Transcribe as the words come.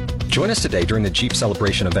Join us today during the Jeep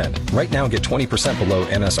Celebration event. Right now, get 20% below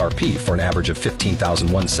MSRP for an average of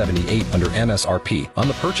 $15,178 under MSRP on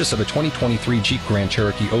the purchase of a 2023 Jeep Grand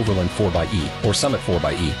Cherokee Overland 4xE or Summit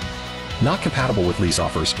 4xE. Not compatible with lease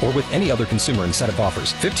offers or with any other consumer incentive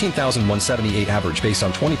offers. $15,178 average based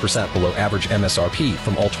on 20% below average MSRP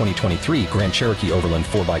from all 2023 Grand Cherokee Overland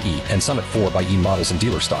 4xE and Summit 4xE models in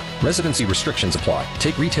dealer stock. Residency restrictions apply.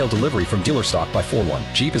 Take retail delivery from dealer stock by 4/1.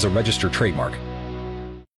 Jeep is a registered trademark.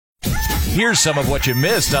 Here's some of what you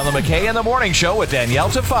missed on the McKay in the Morning Show with Danielle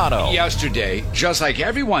Tafano. Yesterday, just like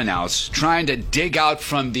everyone else, trying to dig out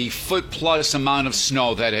from the foot-plus amount of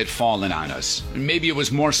snow that had fallen on us. Maybe it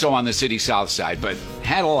was more so on the city south side, but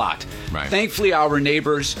had a lot. Right. Thankfully, our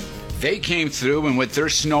neighbors, they came through, and with their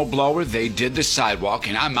snowblower, they did the sidewalk,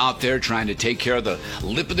 and I'm out there trying to take care of the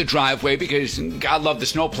lip of the driveway because God love the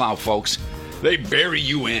snowplow, folks. They bury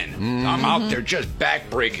you in. Mm-hmm. I'm out there just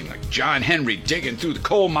backbreaking like John Henry digging through the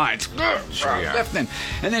coal mines. Lifting.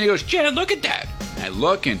 And then he goes, Janet, look at that. And I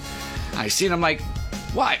look and I see it. I'm like,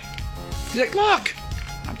 what? He's like, look.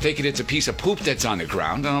 I'm thinking it's a piece of poop that's on the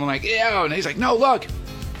ground. And I'm like, yeah. And he's like, no, look.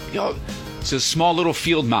 Yo, it's a small little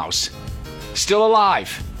field mouse. Still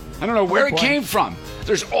alive. I don't know where it came from.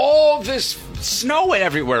 There's all this snow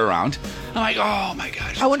everywhere around. I'm like, oh, my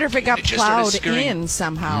gosh. I wonder if it got plowed in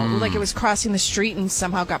somehow. Like it was crossing the street and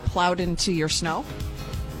somehow got plowed into your snow?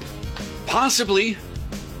 Possibly.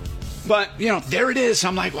 But, there it is.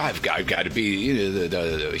 I'm like, well, I've got to be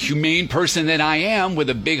the humane person that I am with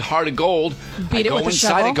a big heart of gold. Beat it with a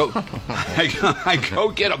shovel? I go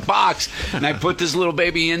get a box, and I put this little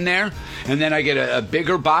baby in there, and then I get a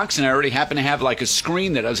bigger box, and I already happen to have like a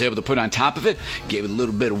screen that I was able to put on top of it. Gave it a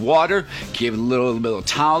little bit of water, gave it a little bit of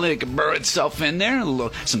towel that it could burrow itself in there,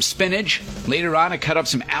 some spinach. Later on, I cut up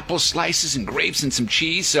some apple slices and grapes and some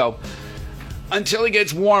cheese. So until it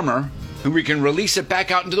gets warmer, and we can release it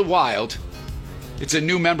back out into the wild, it's a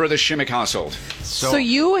new member of the Shimmick household. So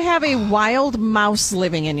you have a wild mouse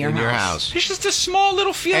living in your house. It's just a small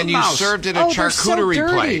little field and mouse. You served it a charcuterie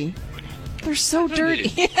plate. They're so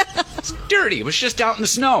dirty. It's dirty. It was just out in the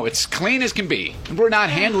snow. It's clean as can be. We're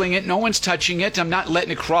not handling it. No one's touching it. I'm not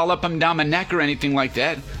letting it crawl up and down my neck or anything like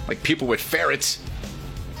that, like people with ferrets.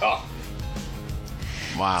 Oh.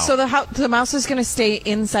 Wow. So the mouse is going to stay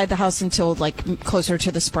inside the house until closer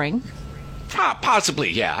to the spring? Possibly,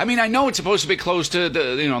 yeah. I mean, I know it's supposed to be close to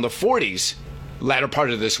the 40s latter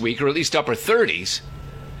part of this week, or at least upper 30s.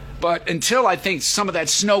 But until I think some of that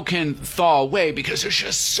snow can thaw away, because there's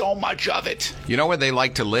just so much of it. You know where they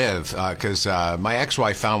like to live? Because my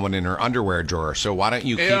ex-wife found one in her underwear drawer. So why don't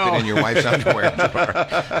you keep it in your wife's underwear drawer?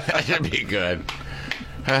 That'd be good.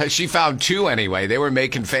 She found two anyway. They were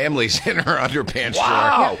making families in her underpants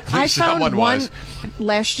drawer. I found one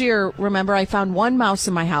last year. Remember, I found one mouse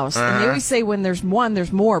in my house. And they always say when there's one,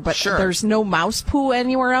 there's more. But there's no mouse poo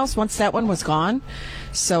anywhere else once that one was gone.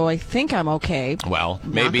 So I think I'm okay. Well,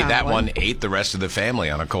 maybe that one ate the rest of the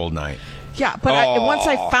family on a cold night. Yeah, but once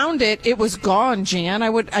I found it, it was gone, Jan.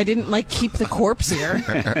 I didn't keep the corpse here.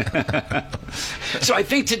 So I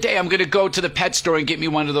think today I'm going to go to the pet store and get me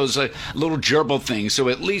one of those little gerbil things. So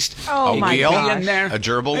at least a wheel in there. A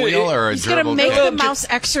gerbil wheel or a He's gerbil? He's going to make the mouse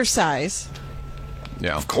exercise.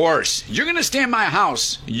 Yeah, of course. You're going to stay in my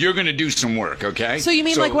house. You're going to do some work, okay? So you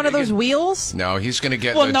mean like one of those wheels? No, he's going to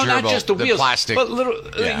get the gerbil, not just the wheels, plastic. But little,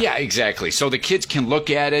 yeah, exactly. So the kids can look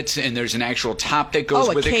at it, and there's an actual top that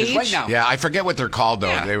goes with cage? it. Right now, yeah, I forget what they're called though.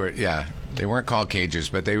 Yeah. They weren't called cages,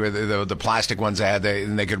 but they were the plastic ones that had.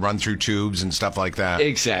 And they could run through tubes and stuff like that.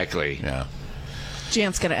 Exactly. Yeah.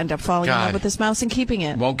 Jan's going to end up falling in love with this mouse and keeping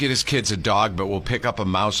it. Won't get his kids a dog, but we'll pick up a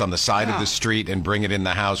mouse on the side of the street and bring it in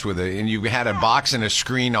the house and you had a box and a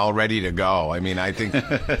screen all ready to go. I mean, I think...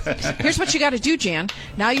 Here's what you got to do, Jan.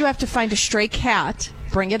 Now you have to find a stray cat,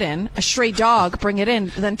 bring it in, a stray dog, bring it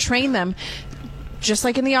in, then train them, just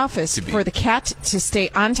like in the office, for the cat to stay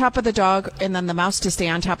on top of the dog and then the mouse to stay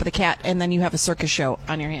on top of the cat, and then you have a circus show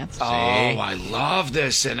on your hands. Oh, I love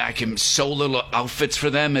this, and I can sew little outfits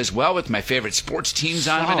for them as well with my favorite sports teams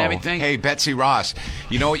on them and everything. Hey, Betsy Ross,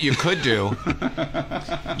 you know what you could do?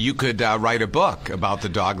 You could write a book about the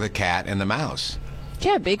dog, the cat, and the mouse.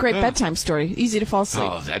 Yeah, it'd be a great bedtime story. Easy to fall asleep.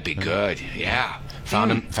 Oh, that'd be good. Yeah.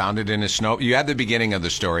 Found it in a snow. You had the beginning of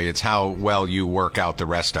the story. It's how well you work out the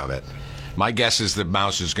rest of it. My guess is the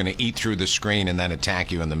mouse is going to eat through the screen and then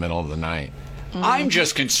attack you in the middle of the night. I'm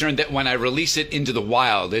just concerned that when I release it into the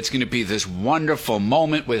wild, it's going to be this wonderful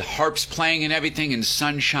moment with harps playing and everything and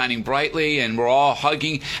sun shining brightly and we're all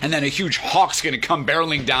hugging, and then a huge hawk's going to come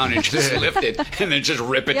barreling down and just lift it and then just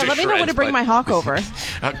rip it to let shreds. me know when to bring my hawk over.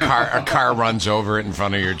 A car runs over it in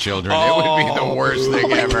front of your children. It would be the worst thing Oh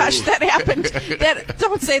my ever. gosh, that happened.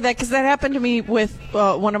 Don't say that, because that happened to me with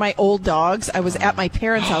one of my old dogs. I was at my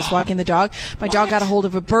parents' house walking the dog. My dog got a hold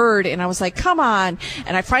of a bird, and I was like, come on.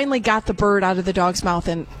 And I finally got the bird out of the dog's mouth,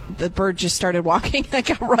 and the bird just started walking. I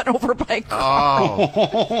got run over by a car.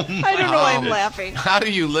 Oh, I don't know why I'm laughing. how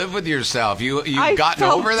do you live with yourself? You've I gotten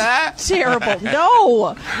felt over that? Terrible.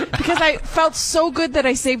 No, because I felt so good that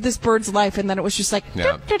I saved this bird's life, and then it was just like,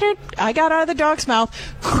 Yeah. I got out of the dog's mouth.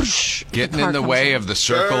 Whoosh, Getting car in the comes way in. of the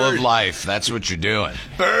circle of life. That's what you're doing.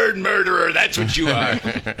 Bird murderer, that's what you are.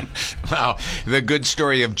 Wow. The good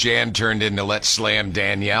story of Jan turned into Let's Slam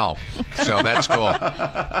Danielle. So that's cool.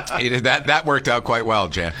 That worked out quite well,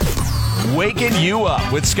 Jan. Waking you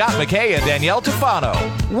up with Scott McKay and Danielle Tufano.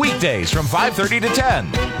 Weekdays from 5:30 to 10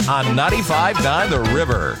 on 95.9 The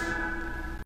River.